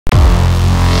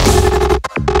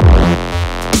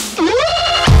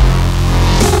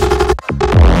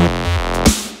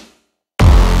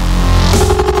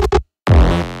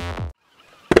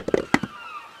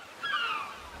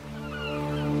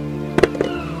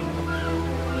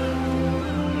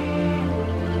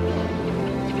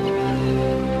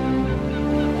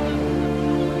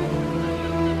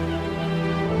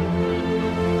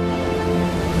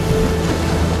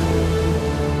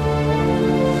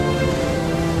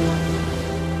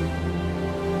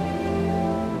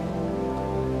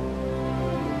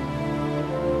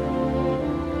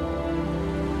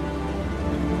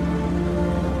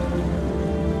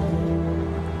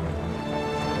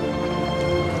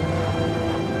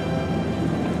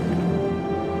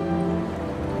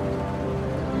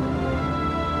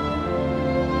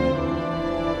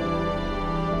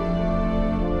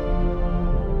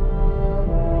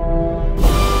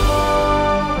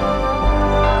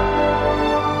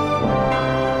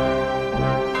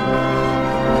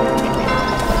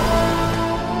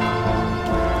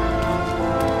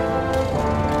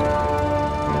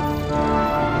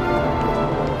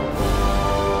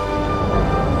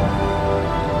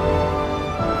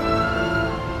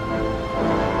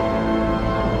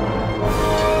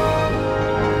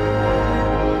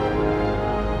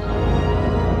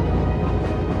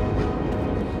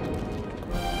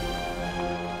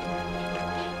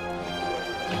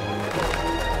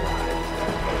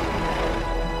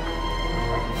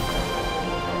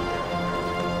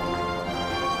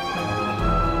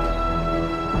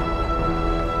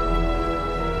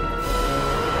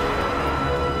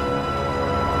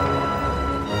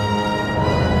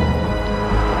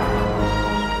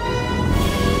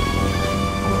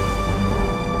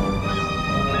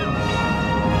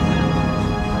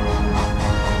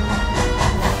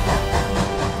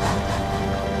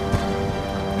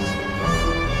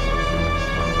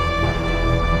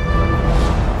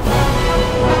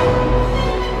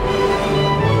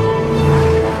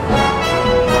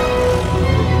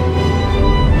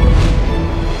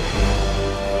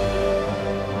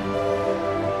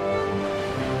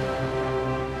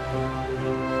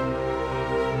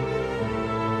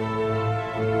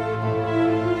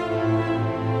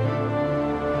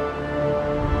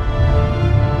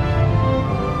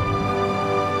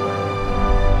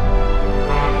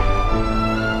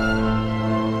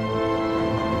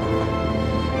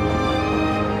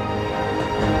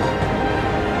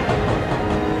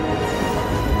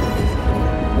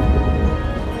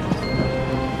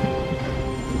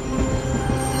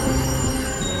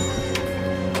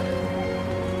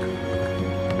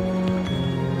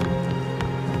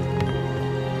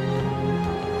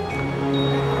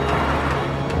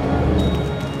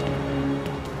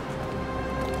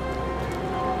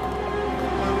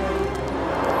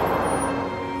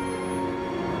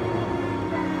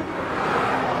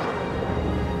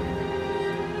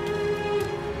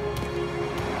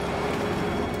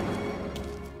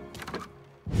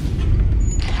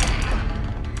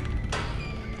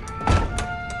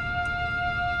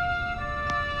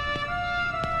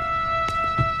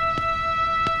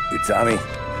Tommy.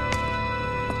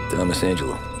 Thomas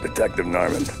Angelo. Detective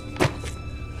Norman.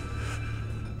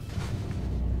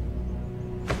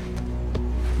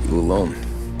 You alone?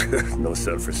 No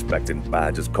self-respecting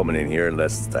badges coming in here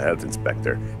unless it's the health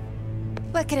inspector.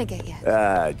 What can I get you?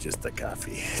 Just a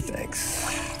coffee. Thanks.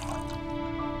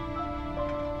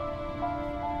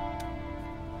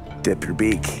 Dip your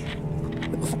beak.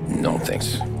 No,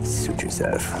 thanks. Suit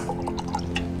yourself.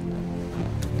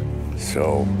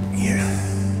 So, you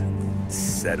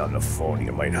said on the phone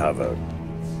you might have a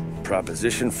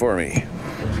proposition for me.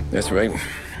 That's right.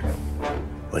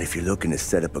 Well, if you're looking to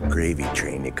set up a gravy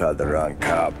train, you called the wrong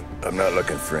cop. I'm not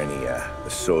looking for any,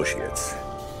 associates.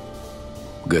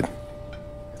 Good.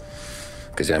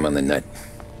 Because I'm on the nut.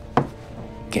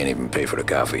 Can't even pay for the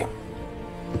coffee.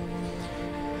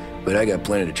 But I got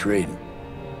plenty to trade.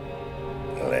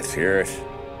 Well, let's hear it.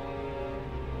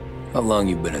 How long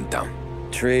you been in town?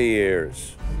 3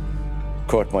 years.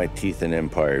 Caught my teeth in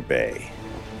Empire Bay.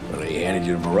 Well, they handed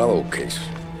you the Morello case.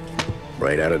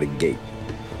 Right out of the gate.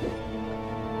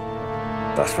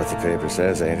 That's what the paper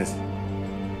says, ain't it?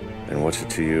 And what's it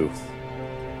to you?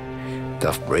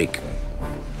 Tough break.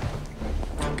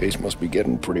 Case must be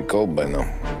getting pretty cold by now.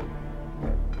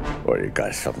 Or you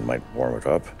got something might warm it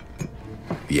up?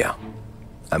 Yeah,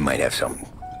 I might have something.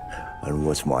 And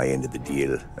what's my end of the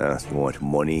deal? You want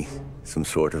money? Some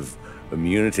sort of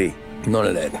immunity? None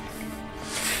of that.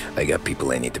 I got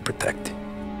people I need to protect.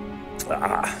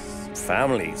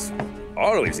 Families.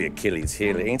 Always the Achilles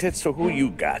heel, ain't it? So who you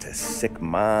got? A sick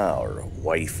ma or a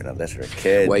wife and a litter of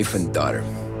kids? Wife and daughter.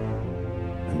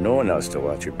 And no one else to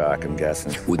watch your back, I'm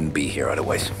guessing. Wouldn't be here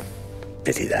otherwise.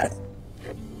 Pity that.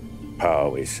 Pa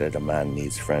always said a man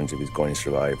needs friends if he's going to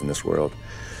survive in this world.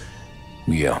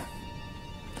 Yeah.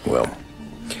 Well,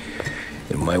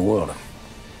 in my world,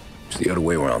 it's the other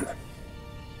way around.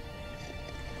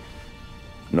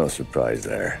 No surprise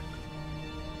there.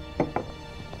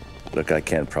 Look, I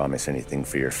can't promise anything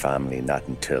for your family, not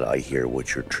until I hear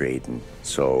what you're trading.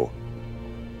 So,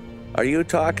 are you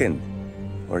talking?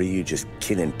 Or are you just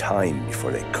killing time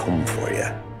before they come for you?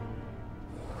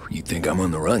 You think I'm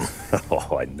on the run?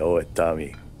 Oh, I know it,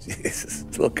 Tommy. Jesus,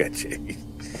 look at you.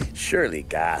 Surely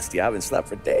gassed. You haven't slept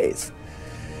for days.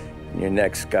 And your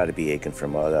neck's got to be aching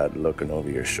from all that looking over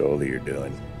your shoulder you're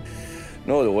doing.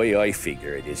 No, the way I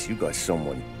figure it is you got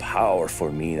someone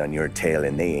powerful mean on your tail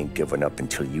and they ain't giving up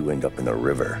until you end up in the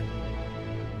river.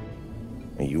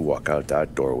 And you walk out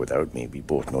that door without me, we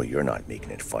both know you're not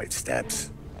making it 5 steps.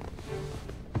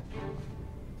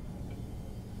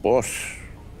 But,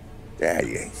 yeah,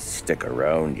 you stick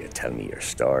around, you tell me your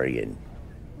story, and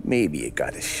maybe you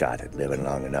got a shot at living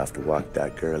long enough to walk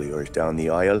that girl of yours down the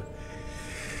aisle.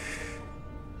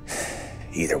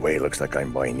 Either way, it looks like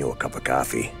I'm buying you a cup of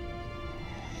coffee.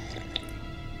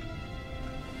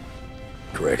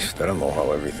 Christ, I don't know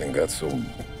how everything got so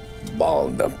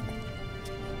balled up.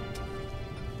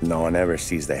 No one ever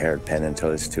sees the haired pen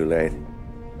until it's too late.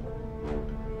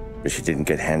 But you didn't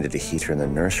get handed a heater in the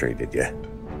nursery, did you?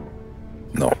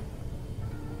 No.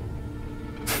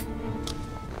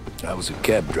 I was a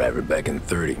cab driver back in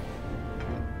 '30.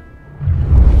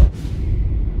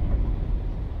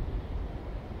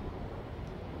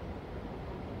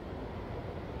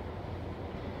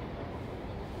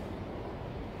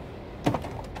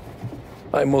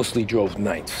 I mostly drove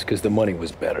nights, because the money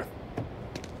was better.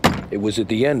 It was at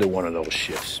the end of one of those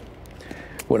shifts,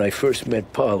 when I first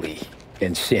met Polly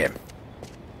and Sam.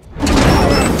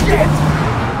 Shit!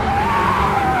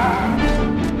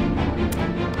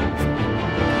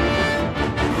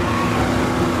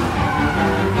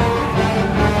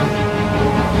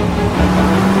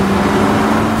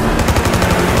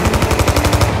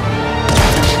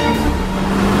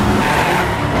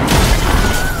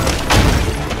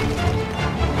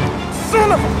 Son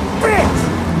of a bitch!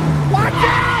 Watch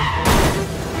out!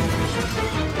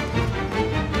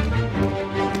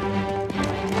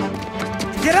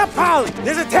 Get up, Polly!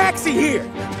 There's a taxi here!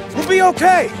 We'll be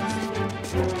okay!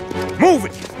 Move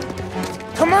it!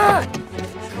 Come on!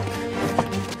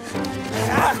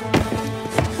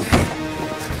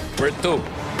 Where to?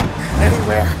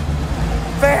 Anywhere!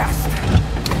 Fast!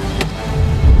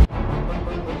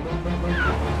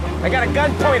 I got a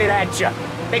gun pointed at you.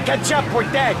 They catch up,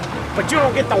 we're dead. But you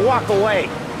don't get to walk away.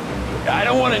 I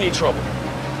don't want any trouble.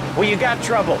 Well, you got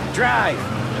trouble. Drive.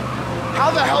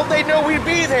 How the hell they know we'd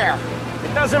be there?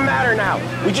 It doesn't matter now.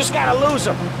 We just gotta lose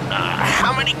them.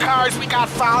 How many cars we got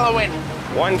following?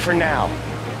 One for now.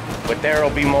 But there'll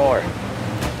be more.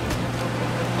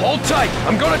 Hold tight.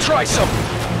 I'm gonna try something.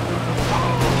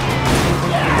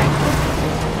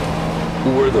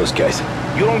 Who were those guys?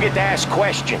 You don't get to ask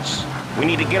questions. We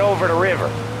need to get over the river.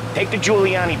 Take the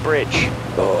Giuliani Bridge.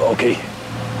 Oh, okay.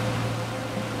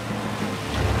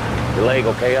 Your leg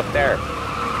okay up there?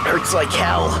 Hurts like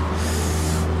hell.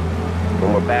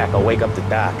 When we're back, I'll wake up the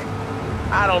doc.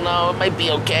 I don't know, it might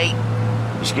be okay.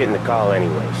 Just getting the call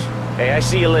anyways. Hey, I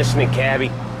see you listening,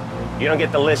 cabbie. You don't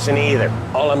get to listen either.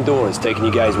 All I'm doing is taking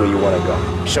you guys where you want to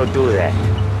go. So do that.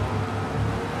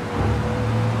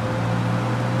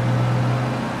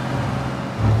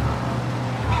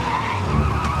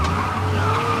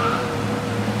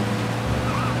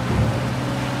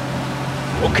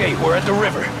 Okay, we're at the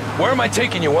river. Where am I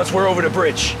taking you once we're over the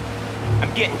bridge?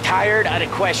 I'm getting tired of the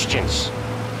questions.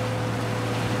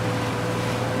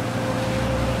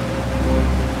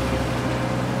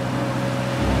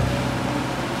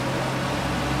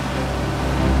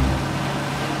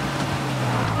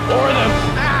 More of them.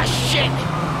 Ah, shit!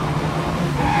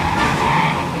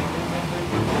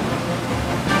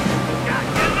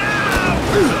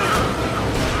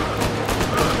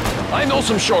 I know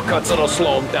some shortcuts that'll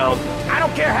slow them down. I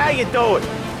don't care how you do it.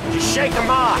 Just shake them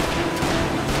off.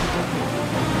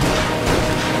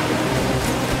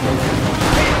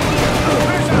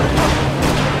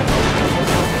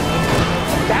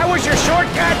 That was your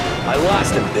shortcut? I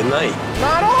lost him, didn't I?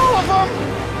 Not all of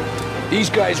them. These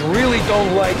guys really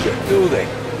don't like you, do they?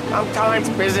 Sometimes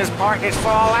business partners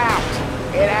fall out.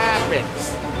 It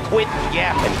happens. Quit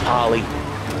yapping, Polly.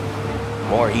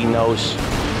 More he knows,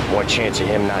 more chance of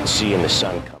him not seeing the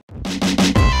sun come.